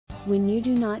When you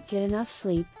do not get enough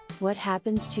sleep, what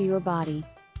happens to your body?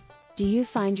 Do you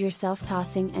find yourself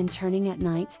tossing and turning at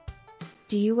night?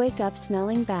 Do you wake up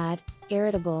smelling bad,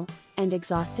 irritable, and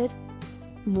exhausted?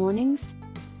 Mornings?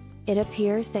 It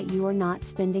appears that you are not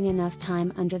spending enough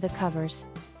time under the covers.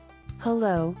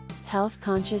 Hello,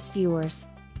 health-conscious viewers.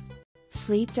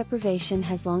 Sleep deprivation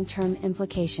has long-term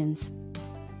implications.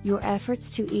 Your efforts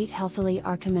to eat healthily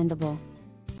are commendable.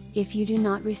 If you do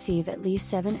not receive at least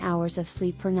 7 hours of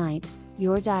sleep per night,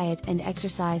 your diet and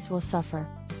exercise will suffer.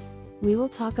 We will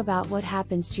talk about what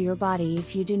happens to your body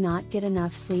if you do not get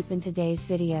enough sleep in today's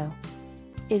video.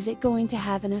 Is it going to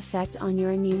have an effect on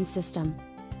your immune system?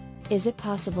 Is it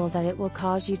possible that it will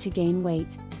cause you to gain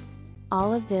weight?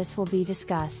 All of this will be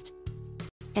discussed.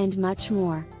 And much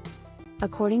more.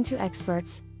 According to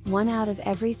experts, 1 out of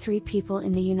every 3 people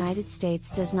in the United States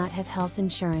does not have health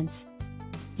insurance.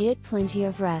 Get plenty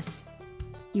of rest.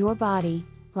 Your body,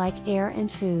 like air and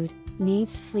food,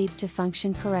 needs sleep to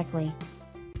function correctly.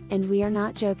 And we are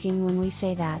not joking when we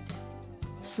say that.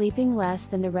 Sleeping less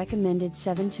than the recommended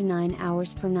 7 to 9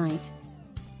 hours per night.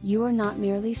 You are not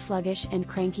merely sluggish and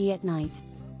cranky at night.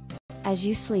 As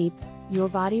you sleep, your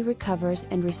body recovers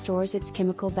and restores its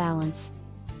chemical balance.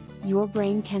 Your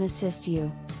brain can assist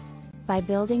you. By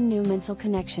building new mental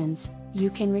connections,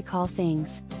 you can recall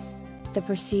things. The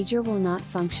procedure will not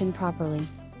function properly.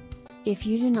 If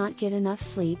you do not get enough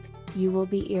sleep, you will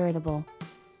be irritable.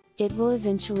 It will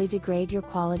eventually degrade your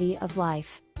quality of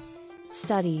life.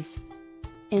 Studies.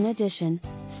 In addition,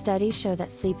 studies show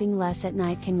that sleeping less at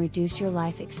night can reduce your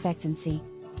life expectancy.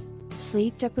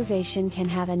 Sleep deprivation can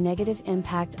have a negative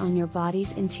impact on your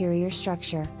body's interior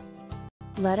structure.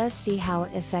 Let us see how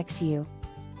it affects you.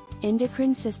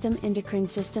 Endocrine system.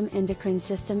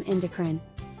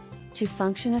 To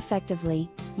function effectively,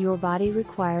 your body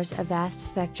requires a vast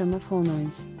spectrum of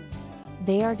hormones.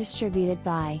 They are distributed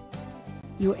by.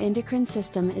 Your endocrine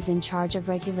system is in charge of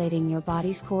regulating your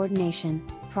body's coordination,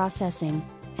 processing,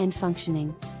 and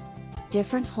functioning.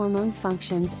 Different hormone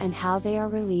functions and how they are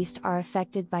released are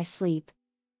affected by sleep.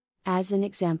 As an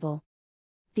example,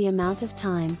 the amount of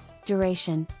time,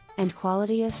 duration, and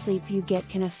quality of sleep you get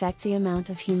can affect the amount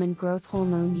of human growth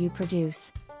hormone you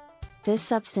produce. This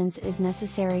substance is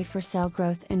necessary for cell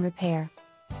growth and repair.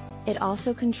 It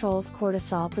also controls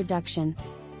cortisol production.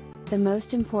 The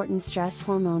most important stress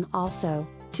hormone also,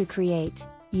 to create,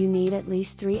 you need at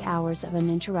least 3 hours of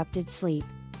uninterrupted sleep.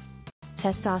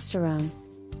 Testosterone.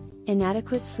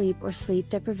 Inadequate sleep or sleep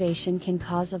deprivation can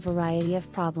cause a variety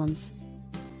of problems,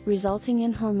 resulting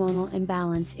in hormonal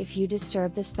imbalance if you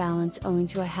disturb this balance owing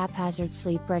to a haphazard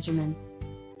sleep regimen.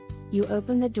 You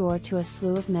open the door to a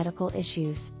slew of medical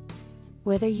issues.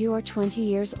 Whether you are 20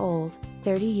 years old,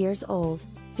 30 years old,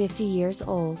 50 years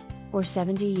old, or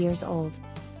 70 years old,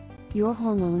 your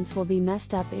hormones will be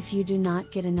messed up if you do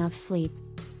not get enough sleep.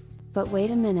 But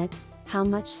wait a minute, how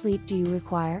much sleep do you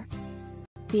require?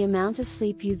 The amount of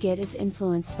sleep you get is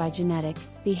influenced by genetic,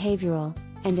 behavioral,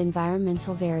 and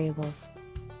environmental variables.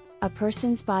 A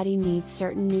person's body needs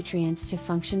certain nutrients to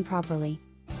function properly.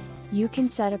 You can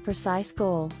set a precise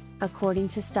goal, according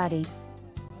to study.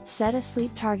 Set a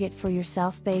sleep target for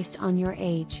yourself based on your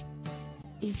age.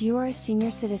 If you are a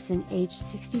senior citizen aged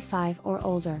 65 or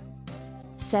older,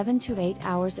 7 to 8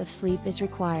 hours of sleep is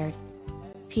required.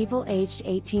 People aged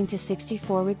 18 to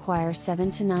 64 require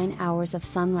 7 to 9 hours of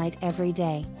sunlight every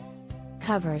day.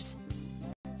 Covers.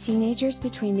 Teenagers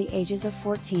between the ages of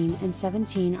 14 and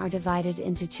 17 are divided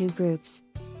into 2 groups.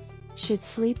 Should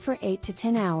sleep for 8 to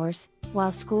 10 hours,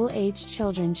 while school-aged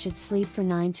children should sleep for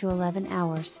 9 to 11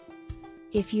 hours.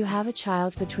 If you have a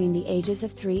child between the ages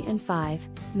of 3 and 5,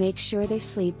 make sure they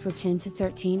sleep for 10 to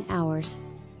 13 hours.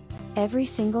 Every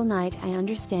single night. I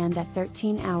understand that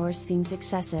 13 hours seems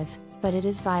excessive, but it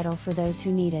is vital for those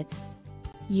who need it.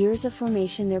 Years of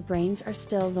formation, their brains are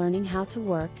still learning how to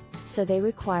work, so they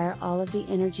require all of the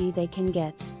energy they can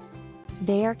get.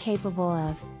 They are capable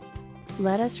of.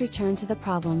 Let us return to the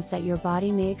problems that your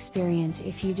body may experience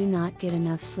if you do not get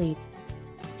enough sleep.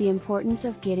 The importance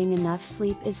of getting enough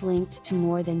sleep is linked to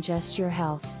more than just your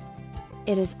health.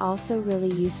 It is also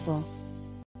really useful.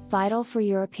 Vital for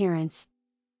your appearance.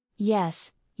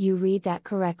 Yes, you read that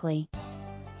correctly.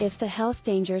 If the health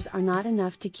dangers are not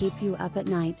enough to keep you up at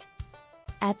night,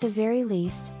 at the very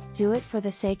least, do it for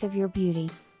the sake of your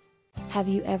beauty. Have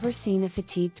you ever seen a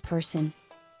fatigued person?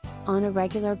 On a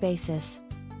regular basis.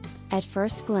 At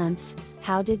first glimpse,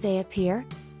 how did they appear?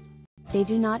 They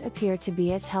do not appear to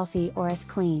be as healthy or as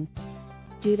clean.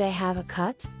 Do they have a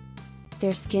cut?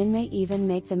 Their skin may even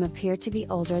make them appear to be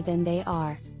older than they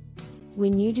are.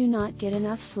 When you do not get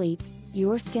enough sleep,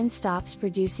 your skin stops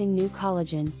producing new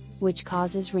collagen, which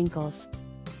causes wrinkles.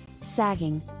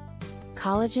 Sagging.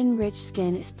 Collagen-rich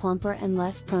skin is plumper and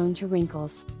less prone to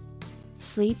wrinkles.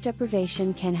 Sleep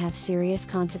deprivation can have serious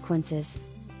consequences.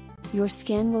 Your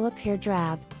skin will appear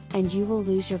drab, and you will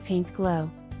lose your pink glow.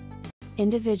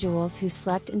 Individuals who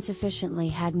slept insufficiently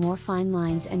had more fine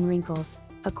lines and wrinkles,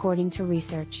 according to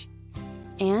research.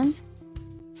 And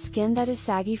skin that is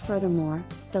saggy. Furthermore,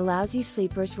 the lousy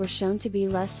sleepers were shown to be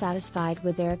less satisfied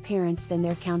with their appearance than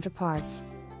their counterparts.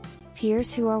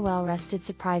 Peers who are well rested.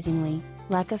 Surprisingly,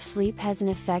 lack of sleep has an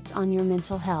effect on your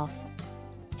mental health.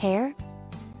 Hair?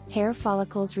 Hair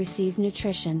follicles receive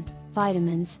nutrition,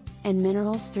 vitamins, and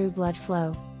minerals through blood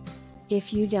flow.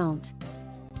 If you don't.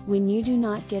 When you do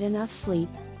not get enough sleep,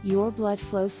 your blood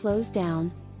flow slows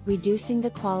down, reducing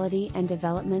the quality and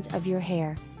development of your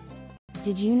hair.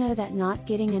 Did you know that not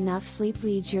getting enough sleep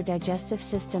leads your digestive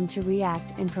system to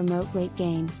react and promote weight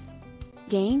gain?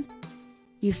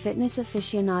 You fitness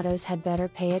aficionados had better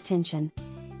pay attention.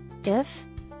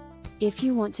 If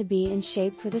you want to be in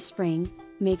shape for the spring,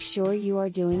 make sure you are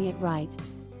doing it right.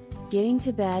 Getting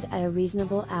to bed at a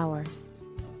reasonable hour.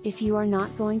 If you are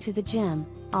not going to the gym,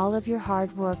 all of your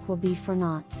hard work will be for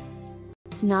naught.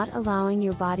 Not allowing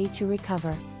your body to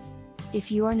recover.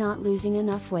 If you are not losing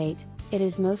enough weight, it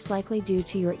is most likely due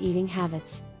to your eating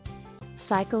habits.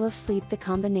 Cycle of sleep. The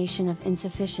combination of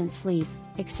insufficient sleep,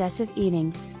 excessive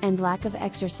eating, and lack of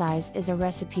exercise is a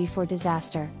recipe for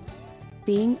disaster.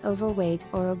 Being overweight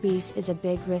or obese is a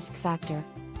big risk factor.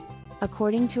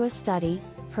 According to a study,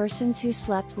 persons who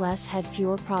slept less had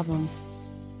fewer problems.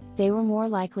 They were more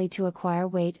likely to acquire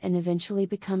weight and eventually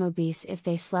become obese if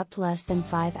they slept less than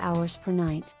 5 hours per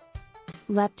night.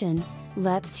 Leptin,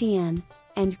 leptin,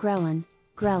 and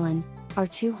ghrelin, are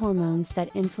two hormones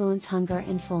that influence hunger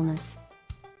and fullness.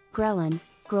 Ghrelin,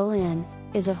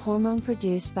 is a hormone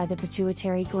produced by the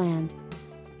pituitary gland.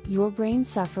 Your brain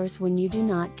suffers when you do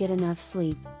not get enough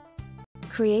sleep.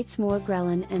 Creates more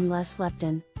ghrelin and less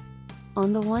leptin.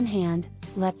 On the one hand,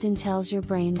 leptin tells your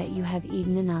brain that you have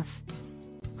eaten enough.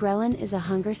 Ghrelin is a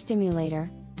hunger stimulator,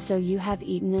 so you have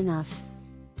eaten enough.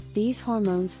 These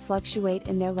hormones fluctuate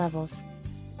in their levels.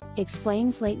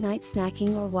 Explains late night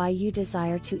snacking or why you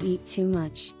desire to eat too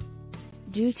much.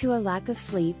 Due to a lack of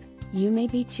sleep, you may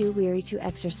be too weary to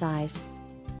exercise.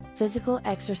 Physical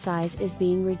exercise is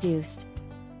being reduced.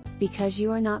 Because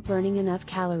you are not burning enough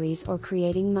calories or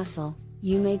creating muscle,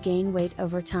 you may gain weight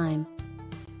over time.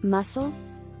 Muscle?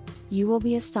 You will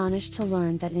be astonished to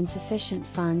learn that insufficient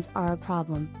funds are a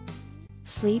problem.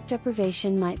 Sleep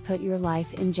deprivation might put your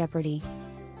life in jeopardy.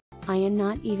 I am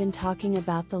not even talking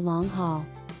about the long haul.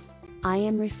 I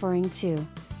am referring to.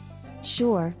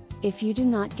 Sure, if you do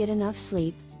not get enough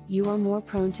sleep, you are more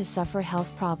prone to suffer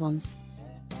health problems.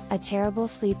 A terrible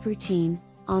sleep routine,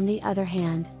 on the other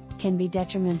hand, can be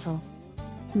detrimental.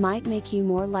 Might make you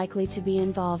more likely to be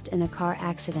involved in a car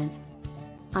accident.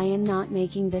 I am not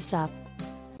making this up.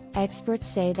 Experts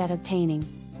say that obtaining.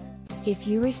 If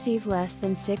you receive less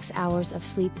than 6 hours of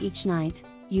sleep each night,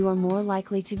 you are more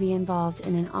likely to be involved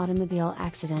in an automobile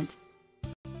accident.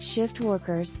 Shift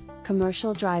workers,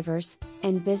 commercial drivers,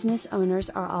 and business owners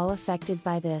are all affected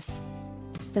by this.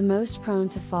 The most prone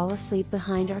to fall asleep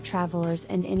behind are travelers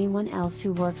and anyone else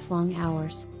who works long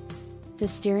hours. The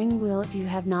steering wheel. If you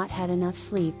have not had enough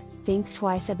sleep, think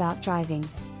twice about driving.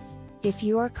 If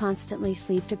you are constantly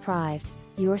sleep deprived,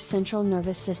 your central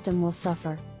nervous system will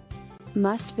suffer.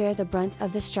 Must bear the brunt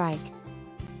of the strike.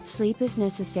 Sleep is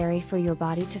necessary for your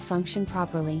body to function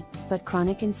properly, but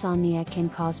chronic insomnia can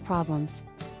cause problems.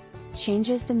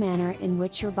 Changes the manner in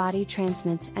which your body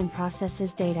transmits and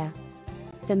processes data.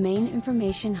 The main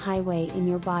information highway in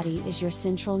your body is your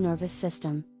central nervous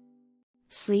system.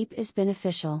 Sleep is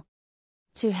beneficial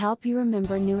to help you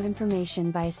remember new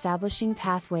information by establishing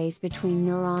pathways between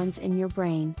neurons in your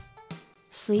brain.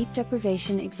 Sleep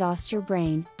deprivation exhausts your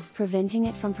brain, preventing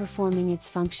it from performing its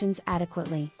functions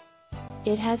adequately.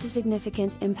 It has a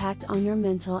significant impact on your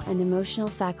mental and emotional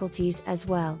faculties as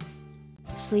well.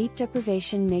 Sleep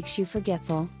deprivation makes you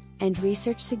forgetful, and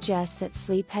research suggests that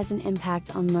sleep has an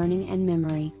impact on learning and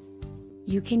memory.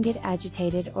 You can get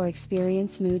agitated or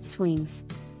experience mood swings.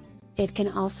 It can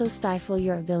also stifle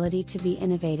your ability to be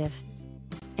innovative.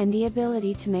 And the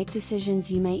ability to make decisions.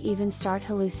 You may even start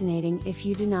hallucinating if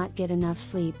you do not get enough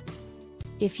sleep.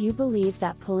 If you believe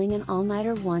that pulling an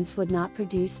all-nighter once would not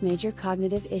produce major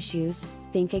cognitive issues,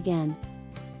 think again.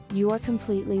 You are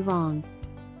completely wrong.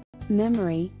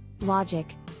 Memory,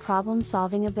 logic,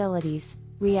 problem-solving abilities,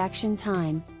 reaction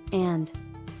time, and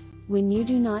when you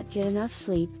do not get enough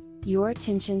sleep, your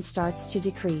attention starts to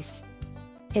decrease.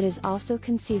 It is also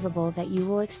conceivable that you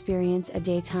will experience a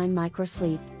daytime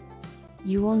microsleep.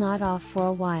 You will nod off for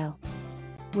a while.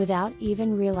 Without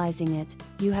even realizing it,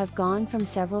 you have gone from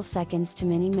several seconds to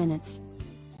many minutes.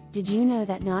 Did you know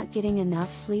that not getting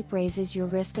enough sleep raises your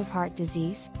risk of heart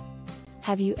disease?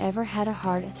 Have you ever had a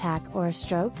heart attack or a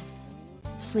stroke?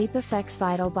 Sleep affects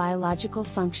vital biological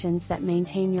functions that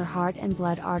maintain your heart and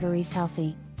blood arteries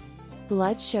healthy.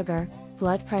 Blood sugar,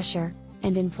 blood pressure,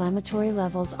 and inflammatory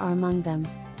levels are among them.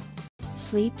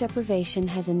 Sleep deprivation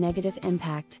has a negative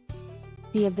impact.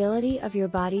 The ability of your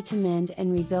body to mend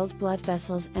and rebuild blood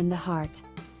vessels and the heart.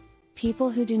 People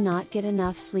who do not get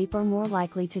enough sleep are more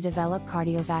likely to develop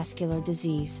cardiovascular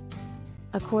disease.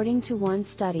 According to one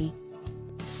study,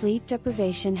 sleep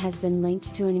deprivation has been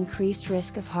linked to an increased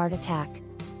risk of heart attack.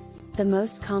 The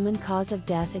most common cause of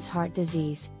death is heart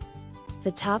disease.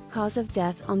 The top cause of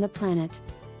death on the planet.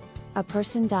 A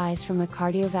person dies from a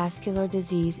cardiovascular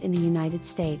disease in the United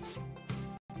States.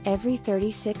 Every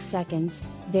 36 seconds,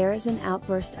 there is an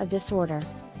outburst of disorder.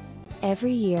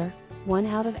 Every year, 1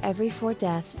 out of every 4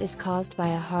 deaths is caused by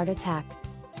a heart attack.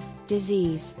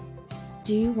 Disease.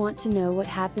 Do you want to know what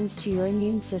happens to your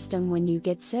immune system when you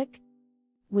get sick?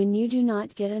 When you do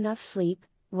not get enough sleep,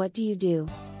 what do?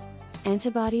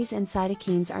 Antibodies and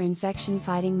cytokines are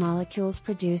infection-fighting molecules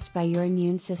produced by your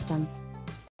immune system.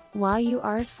 While you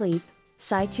are asleep,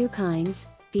 cytokines,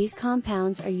 these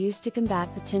compounds are used to combat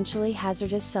potentially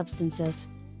hazardous substances.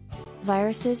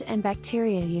 Viruses and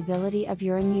bacteria. The ability of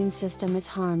your immune system is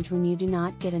harmed when you do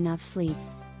not get enough sleep.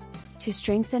 To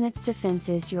strengthen its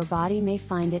defenses, your body may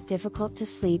find it difficult to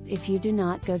sleep if you do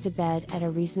not go to bed at a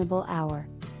reasonable hour.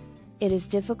 It is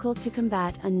difficult to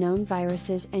combat unknown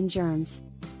viruses and germs.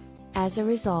 As a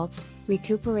result,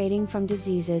 recuperating from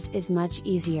diseases is much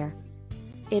easier.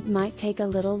 It might take a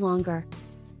little longer.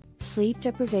 Sleep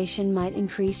deprivation might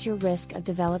increase your risk of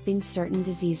developing certain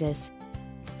diseases.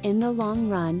 In the long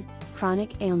run,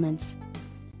 chronic ailments.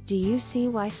 Do you see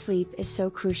why sleep is so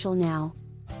crucial now?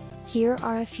 Here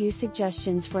are a few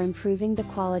suggestions for improving the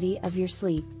quality of your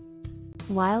sleep.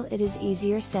 While it is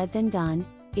easier said than done,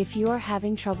 if you are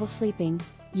having trouble sleeping,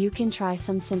 you can try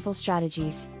some simple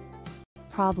strategies.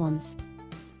 Problems.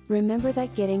 Remember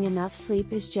that getting enough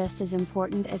sleep is just as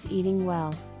important as eating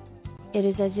well. It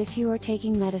is as if you are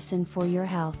taking medicine for your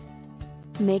health.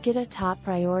 Make it a top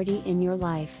priority in your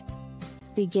life.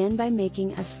 Begin by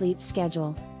making a sleep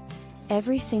schedule.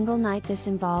 Every single night. This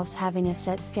involves having a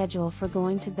set schedule for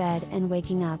going to bed and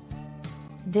waking up.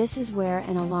 This is where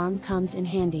an alarm comes in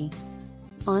handy.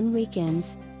 On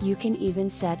weekends, you can even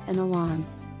set an alarm.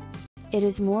 It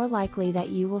is more likely that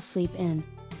you will sleep in.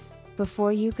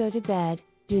 Before you go to bed,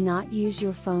 do not use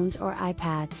your phones or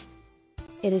iPads.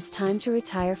 It is time to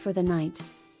retire for the night.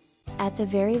 At the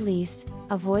very least,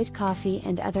 avoid coffee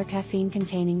and other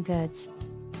caffeine-containing goods.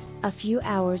 A few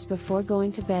hours before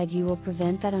going to bed, you will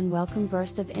prevent that unwelcome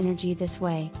burst of energy this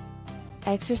way.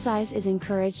 Exercise is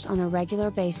encouraged on a regular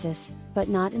basis, but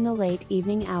not in the late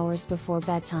evening hours before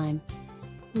bedtime.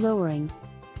 Lowering.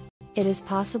 It is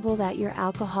possible that your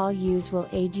alcohol use will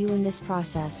aid you in this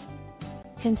process.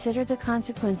 Consider the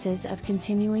consequences of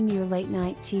continuing your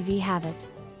late-night TV habit.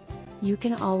 You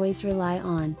can always rely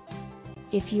on.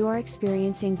 If you are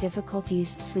experiencing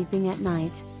difficulties sleeping at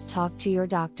night, talk to your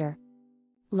doctor.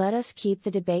 Let us keep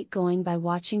the debate going by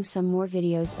watching some more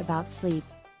videos about sleep.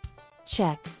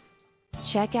 Check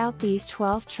out these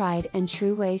 12 tried and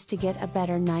true ways to get a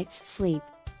better night's sleep.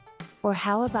 Or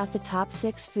how about the top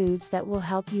 6 foods that will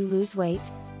help you lose weight?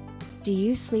 Do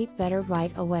you sleep better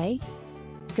right away?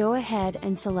 Go ahead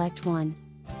and select one.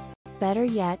 Better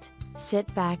yet,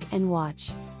 sit back and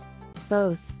watch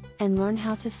both, and learn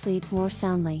how to sleep more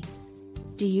soundly.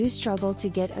 Do you struggle to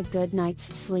get a good night's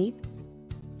sleep?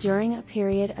 During a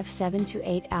period of 7 to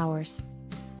 8 hours.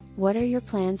 What are your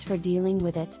plans for dealing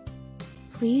with it?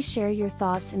 Please share your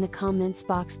thoughts in the comments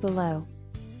box below.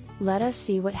 Let us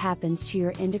see what happens to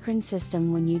your endocrine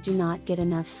system when you do not get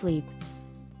enough sleep.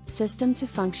 System. To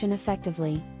function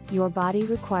effectively, your body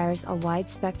requires a wide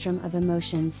spectrum of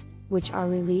emotions, which are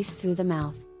released through the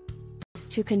mouth.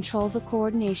 To control the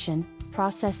coordination,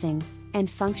 processing, and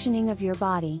functioning of your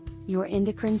body, your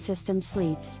endocrine system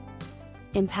sleeps.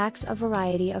 Impacts a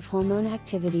variety of hormone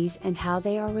activities and how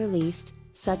they are released,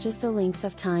 such as the length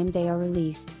of time they are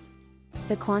released.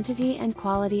 The quantity and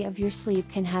quality of your sleep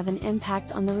can have an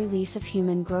impact on the release of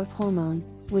human growth hormone,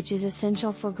 which is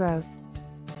essential for growth.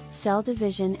 Cell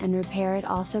division and repair. It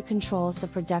also controls the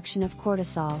production of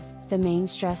cortisol, the main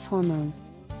stress hormone.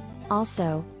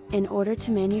 Also, in order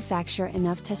to manufacture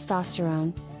enough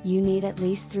testosterone, you need at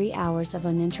least 3 hours of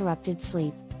uninterrupted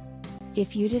sleep.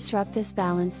 If you disrupt this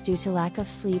balance due to lack of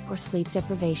sleep or sleep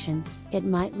deprivation, it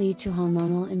might lead to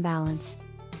hormonal imbalance.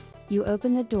 You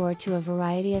open the door to a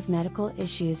variety of medical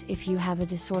issues if you have a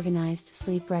disorganized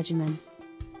sleep regimen.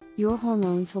 Your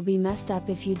hormones will be messed up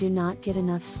if you do not get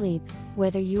enough sleep,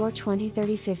 whether you are 20,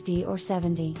 30, 50 or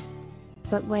 70.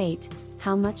 But wait,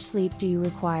 how much sleep do you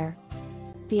require?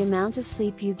 The amount of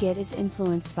sleep you get is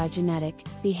influenced by genetic,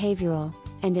 behavioral,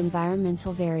 and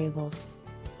environmental variables.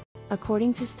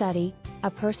 According to study, a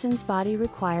person's body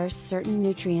requires certain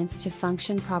nutrients to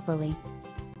function properly.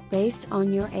 Based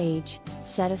on your age,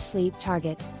 set a sleep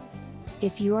target.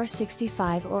 If you are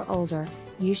 65 or older,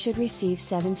 you should receive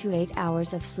 7 to 8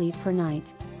 hours of sleep per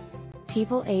night.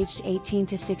 People aged 18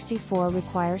 to 64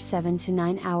 require 7 to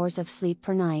 9 hours of sleep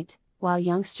per night, while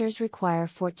youngsters require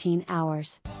 14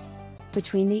 hours.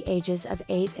 Between the ages of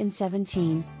 8 and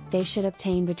 17, they should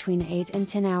obtain between 8 and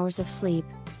 10 hours of sleep,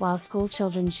 while school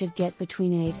children should get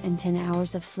between 8 and 10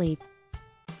 hours of sleep.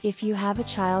 If you have a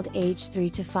child aged 3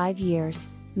 to 5 years,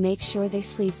 make sure they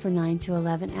sleep for 9 to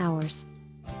 11 hours.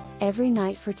 Every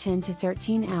night for 10 to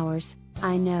 13 hours.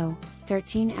 I know,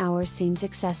 13 hours seems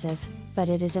excessive, but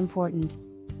it is important.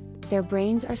 Their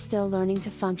brains are still learning to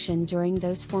function during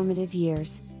those formative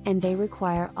years, and they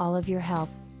require all of your help.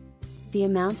 The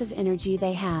amount of energy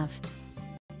they have.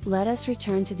 Let us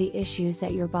return to the issues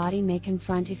that your body may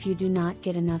confront if you do not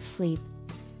get enough sleep.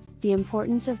 The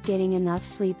importance of getting enough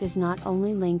sleep is not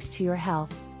only linked to your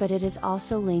health, but it is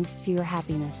also linked to your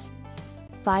happiness.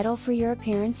 Vital for your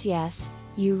appearance, yes,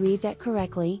 you read that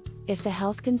correctly, if the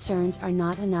health concerns are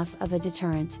not enough of a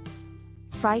deterrent.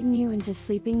 Frighten you into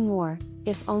sleeping more,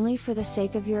 if only for the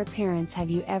sake of your appearance. Have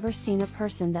you ever seen a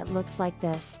person that looks like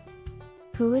this?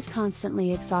 Who is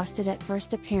constantly exhausted at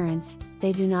first appearance?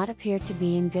 They do not appear to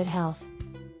be in good health.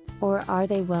 Or are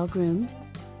they well groomed?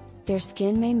 Their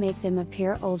skin may make them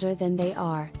appear older than they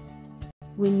are.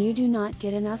 When you do not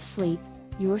get enough sleep,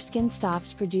 your skin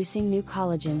stops producing new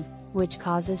collagen, which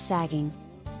causes sagging.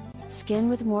 Skin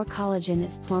with more collagen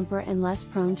is plumper and less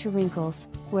prone to wrinkles,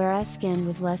 whereas skin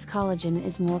with less collagen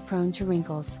is more prone to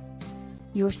wrinkles.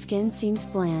 Your skin seems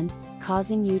bland,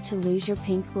 causing you to lose your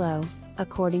pink glow,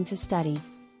 according to study.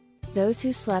 Those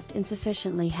who slept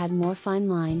insufficiently had more fine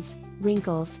lines,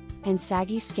 wrinkles, and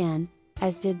saggy skin,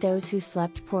 as did those who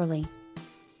slept poorly.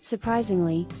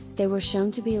 Surprisingly, they were shown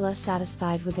to be less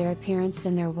satisfied with their appearance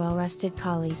than their well-rested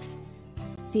colleagues.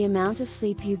 The amount of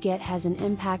sleep you get has an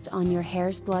impact on your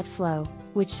hair's blood flow,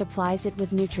 which supplies it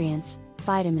with nutrients,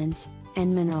 vitamins,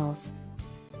 and minerals.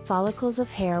 Follicles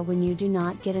of hair. When you do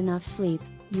not get enough sleep,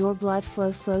 your blood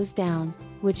flow slows down,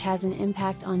 which has an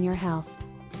impact on your health.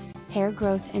 Hair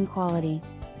growth and quality.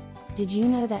 Did you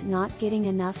know that not getting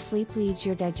enough sleep leads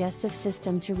your digestive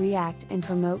system to react and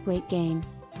promote weight gain?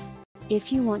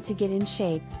 If you want to get in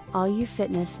shape, all you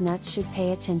fitness nuts should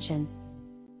pay attention.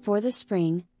 For the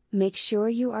spring, make sure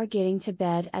you are getting to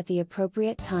bed at the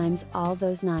appropriate times all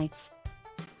those nights.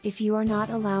 If you are not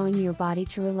allowing your body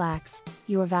to relax,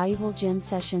 your valuable gym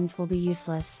sessions will be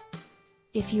useless.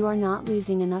 If you are not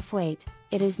losing enough weight,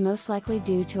 it is most likely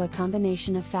due to a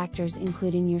combination of factors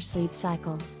including your sleep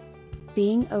cycle.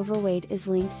 Being overweight is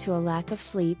linked to a lack of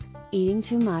sleep, eating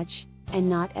too much, and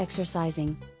not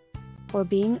exercising. Or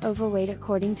being overweight.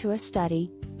 According to a study,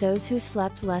 those who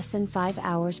slept less than 5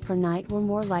 hours per night were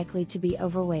more likely to be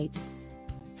overweight.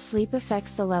 Sleep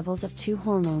affects the levels of two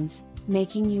hormones,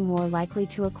 making you more likely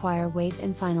to acquire weight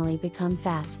and finally become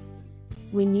fat.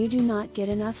 When you do not get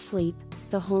enough sleep,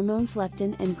 the hormones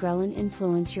leptin and ghrelin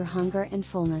influence your hunger and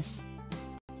fullness.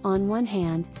 On one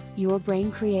hand, your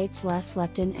brain creates less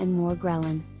leptin and more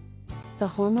ghrelin. The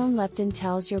hormone leptin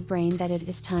tells your brain that it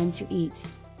is time to eat.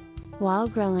 While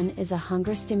ghrelin is a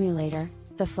hunger stimulator,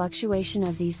 the fluctuation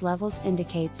of these levels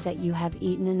indicates that you have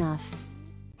eaten enough.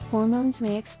 Hormones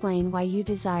may explain why you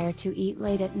desire to eat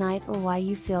late at night or why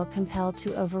you feel compelled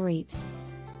to overeat.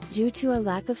 Due to a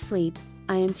lack of sleep,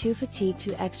 I am too fatigued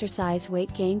to exercise.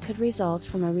 Weight gain could result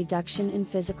from a reduction in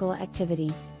physical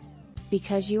activity.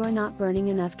 Because you are not burning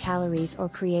enough calories or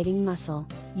creating muscle,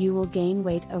 you will gain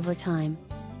weight over time.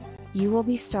 You will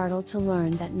be startled to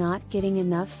learn that not getting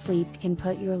enough sleep can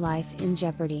put your life in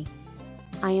jeopardy.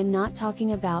 I am not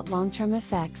talking about long-term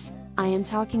effects, I am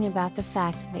talking about the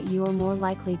fact that you are more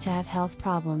likely to have health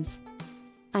problems.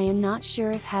 I am not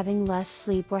sure if having less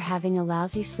sleep or having a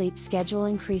lousy sleep schedule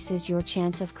increases your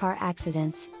chance of car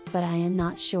accidents, but I am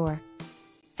not sure.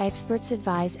 Experts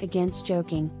advise against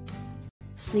joking.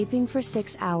 Sleeping for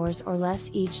 6 hours or less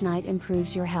each night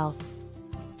improves your health.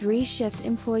 3-shift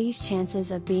employees' chances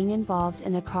of being involved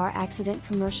in a car accident.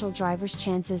 Commercial drivers'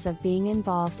 chances of being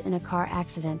involved in a car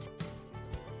accident.